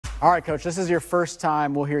All right, Coach, this is your first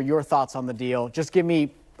time. We'll hear your thoughts on the deal. Just give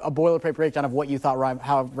me a boilerplate breakdown of what you thought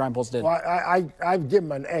how Ryan Poles did. Well, I've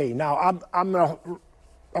given him an A. Now, I'm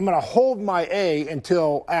gonna hold my A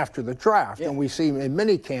until after the draft, and we see him in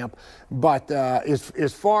minicamp. But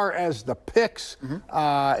as far as the picks,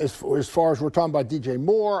 as far as we're talking about DJ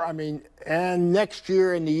Moore, I mean, and next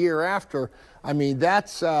year and the year after, I mean,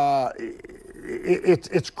 that's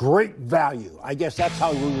it's great value. I guess that's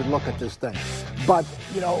how we would look at this thing. But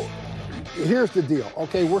here's the deal.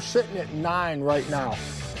 Okay, we're sitting at 9 right now.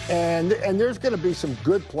 And there's going to be some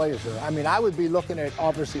good players there. I mean, I would be looking at,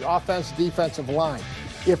 obviously, offense, defensive line.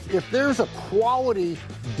 If there's a quality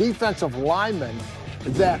defensive lineman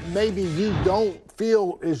that maybe you don't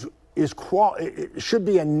feel it should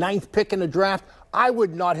be a 9th pick in the draft, I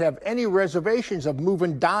would not have any reservations of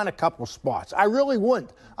moving down a couple spots. I really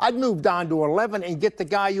wouldn't. I'd move down to 11 and get the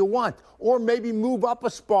guy you want, or maybe move up a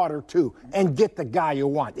spot or 2 and get the guy you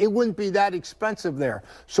want. It wouldn't be that expensive there.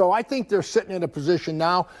 So I think they're sitting in a position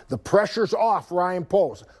now. The pressure's off Ryan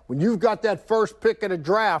Poles. When you've got that first pick of the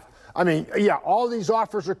draft, I mean, yeah, all these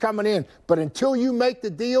offers are coming in, but until you make the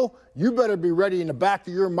deal, you better be ready in the back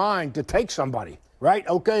of your mind to take somebody. Right?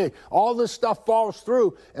 Okay, all this stuff falls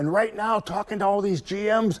through. And right now, talking to all these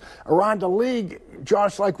GMs around the league,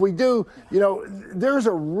 Josh, like we do, there's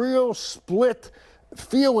a real split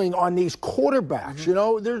feeling on these quarterbacks.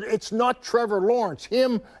 It's not Trevor Lawrence,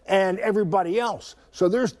 him and everybody else. So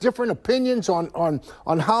there's different opinions on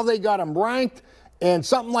how they got him ranked. And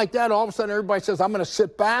something like that, all of a sudden everybody says, I'm going to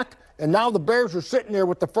sit back. And now the Bears are sitting there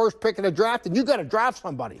with the first pick of the draft, and you got to draft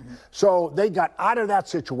somebody. So they got out of that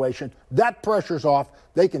situation. That pressure's off.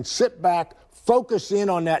 They can sit back, focus in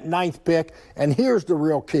on that 9th pick. And here's the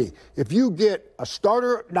real key. If you get a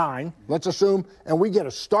starter at 9, let's assume, and we get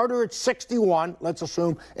a starter at 61, let's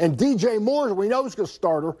assume, and DJ Moore, we know is a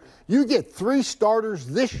starter, you get 3 starters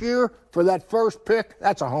this year for that first pick,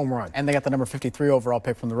 that's a home run. And they got the number 53 overall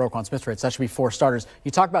pick from the Roquan Smith trade, so that should be 4 starters.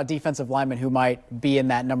 You talk about defensive linemen who might be in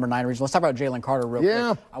that number 9 region. Let's talk about Jalen Carter real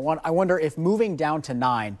quick. I wonder if moving down to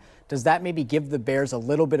 9, does that maybe give the Bears a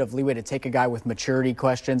little bit of leeway to take a guy with maturity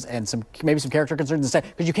questions and maybe some character concerns instead?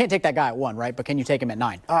 Because you can't take that guy at 1, right? But can you take him at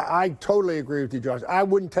 9? I totally agree with you, Josh. I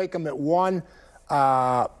wouldn't take him at 1,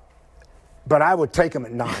 but I would take him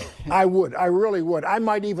at 9. I would. I really would. I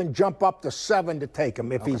might even jump up to 7 to take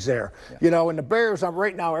him if he's there. Yeah. And the Bears,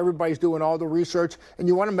 right now, everybody's doing all the research, and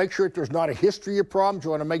you want to make sure that there's not a history of problems.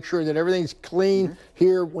 You want to make sure that everything's clean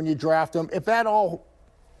here when you draft them. If that all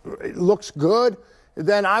looks good,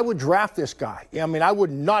 then I would draft this guy. I mean, I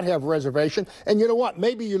would not have reservation. And you know what?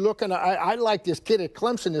 Maybe you're looking at, I like this kid at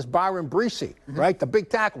Clemson, this Byron Breesy, right? The big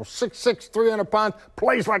tackle, 6'6", 300 pounds,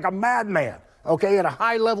 plays like a madman, okay, at a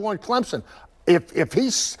high level in Clemson. If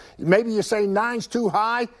he's, maybe you say 9's too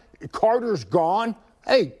high, Carter's gone,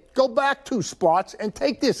 hey, go back 2 spots and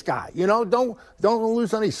take this guy. Don't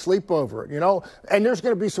lose any sleep over it, And there's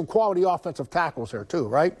going to be some quality offensive tackles there too,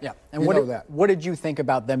 right? Yeah. And what did you think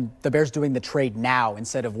about the Bears doing the trade now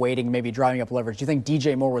instead of waiting, maybe driving up leverage? Do you think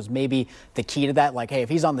DJ Moore was maybe the key to that? Like, hey, if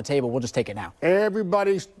he's on the table, we'll just take it now.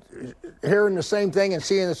 Everybody's hearing the same thing and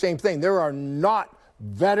seeing the same thing. There are not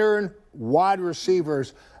veteran wide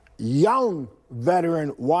receivers, young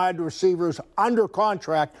veteran wide receivers under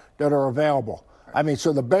contract that are available. I mean,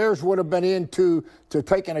 so the Bears would have been into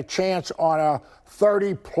taking a chance on a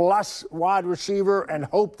 30-plus wide receiver and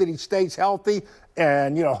hope that he stays healthy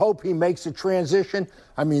and, hope he makes the transition.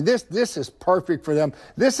 I mean, this is perfect for them.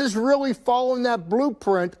 This is really following that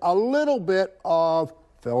blueprint a little bit of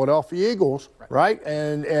Philadelphia Eagles, right?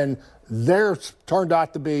 And theirs turned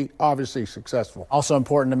out to be obviously successful. Also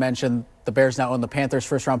important to mention, the Bears now own the Panthers'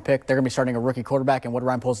 first-round pick. They're going to be starting a rookie quarterback, and what did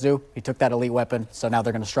Ryan Poles do? He took that elite weapon, so now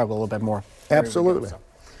they're going to struggle a little bit more. Absolutely.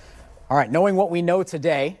 All right, knowing what we know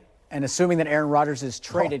today, and assuming that Aaron Rodgers is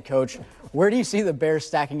traded, Coach, where do you see the Bears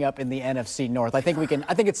stacking up in the NFC North? I think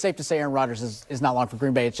it's safe to say Aaron Rodgers is not long for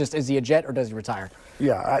Green Bay. It's just, is he a Jet or does he retire?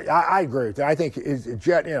 Yeah, I agree with that. I think is a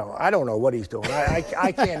Jet. I don't know what he's doing.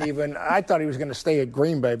 I can't even. I thought he was going to stay at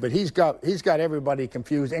Green Bay, but he's got everybody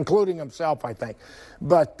confused, including himself, I think.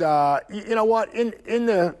 But you know what? In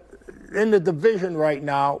the division right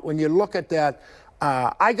now, when you look at that.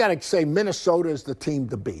 I got to say Minnesota is the team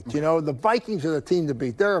to beat. The Vikings are the team to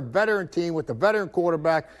beat. They're a veteran team with a veteran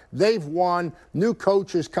quarterback. They've won. New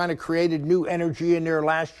coaches kind of created new energy in there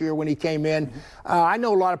last year when he came in. I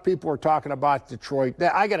know a lot of people are talking about Detroit.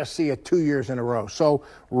 I got to see it 2 years in a row. So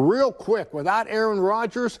real quick, without Aaron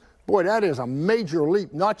Rodgers, boy, that is a major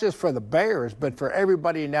leap, not just for the Bears, but for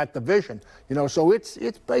everybody in that division. So it's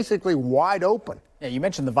basically wide open. Yeah, you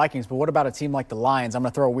mentioned the Vikings, but what about a team like the Lions? I'm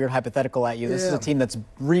going to throw a weird hypothetical at you. This is a team that's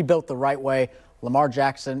rebuilt the right way. Lamar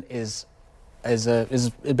Jackson is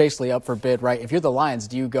basically up for bid, right? If you're the Lions,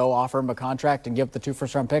 do you go offer him a contract and give up the 2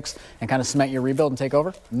 first-round picks and kind of cement your rebuild and take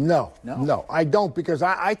over? No, I don't, because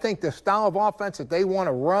I think the style of offense that they want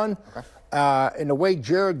to run, and the way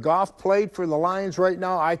Jared Goff played for the Lions right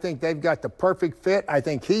now, I think they've got the perfect fit. I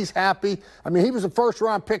think he's happy. I mean, he was a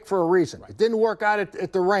first-round pick for a reason. It didn't work out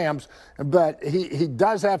at the Rams, but he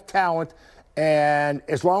does have talent, and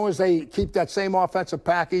as long as they keep that same offensive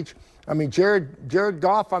package, I mean, Jared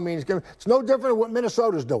Goff, I mean, it's no different than what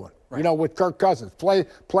Minnesota's doing, you know, with Kirk Cousins.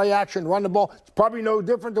 Play action, run the ball. It's probably no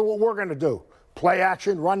different than what we're going to do. Play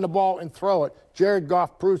action, run the ball, and throw it. Jared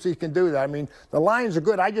Goff proves he can do that. I mean, the Lions are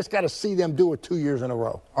good. I just got to see them do it 2 years in a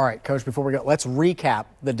row. All right, Coach, before we go, let's recap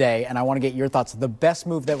the day, and I want to get your thoughts. The best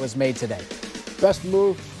move that was made today. Best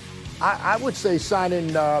move, I would say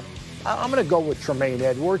signing, I'm going to go with Tremaine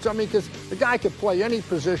Edwards. I mean, because the guy can play any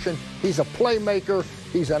position. He's a playmaker.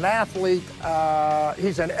 He's an athlete.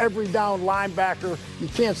 He's an every down linebacker. You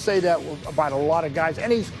can't say that about a lot of guys.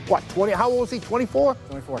 And he's, what, 20? How old is he, 24?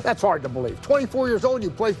 24. That's hard to believe. 24 years old, you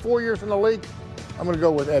play 4 years in the league. I'm going to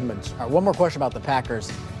go with Edmunds. All right, one more question about the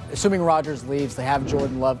Packers. Assuming Rodgers leaves, they have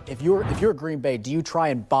Jordan Love. If you're Green Bay, do you try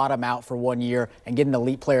and bottom out for 1 year and get an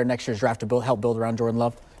elite player next year's draft to help build around Jordan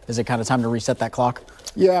Love? Is it kind of time to reset that clock?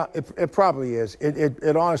 Yeah, it probably is.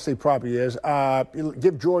 It honestly probably is.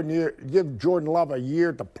 Give Jordan Love a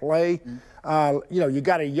year to play. You know, you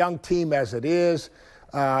got a young team as it is.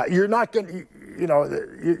 You're not going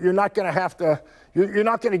to have to. You're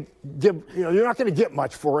not going to get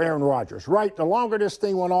much for Aaron Rodgers, right? The longer this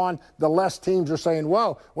thing went on, the less teams are saying,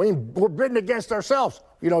 well, we're bidding against ourselves.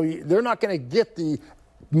 You know, they're not going to get the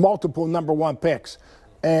multiple number 1 picks.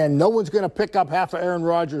 And no one's going to pick up half of Aaron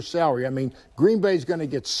Rodgers' salary. I mean, Green Bay's going to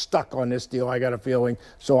get stuck on this deal, I got a feeling.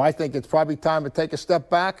 So I think it's probably time to take a step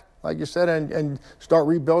back, like you said, and start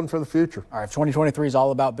rebuilding for the future. All right, if 2023 is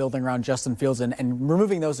all about building around Justin Fields and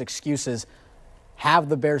removing those excuses, have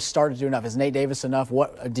the Bears started to do enough? Is Nate Davis enough?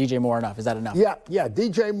 DJ Moore enough? Is that enough? Yeah,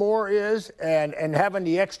 DJ Moore is, and having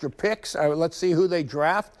the extra picks. Let's see who they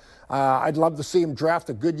draft. I'd love to see him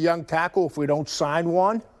draft a good young tackle if we don't sign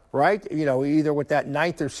one. Right, you know, either with that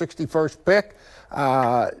 9th or 61st pick.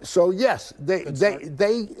 So yes,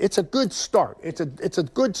 it's a good start. It's a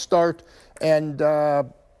good start, and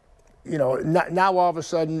you know, now all of a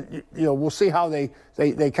sudden, you know, we'll see how they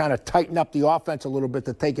kind of tighten up the offense a little bit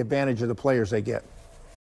to take advantage of the players they get.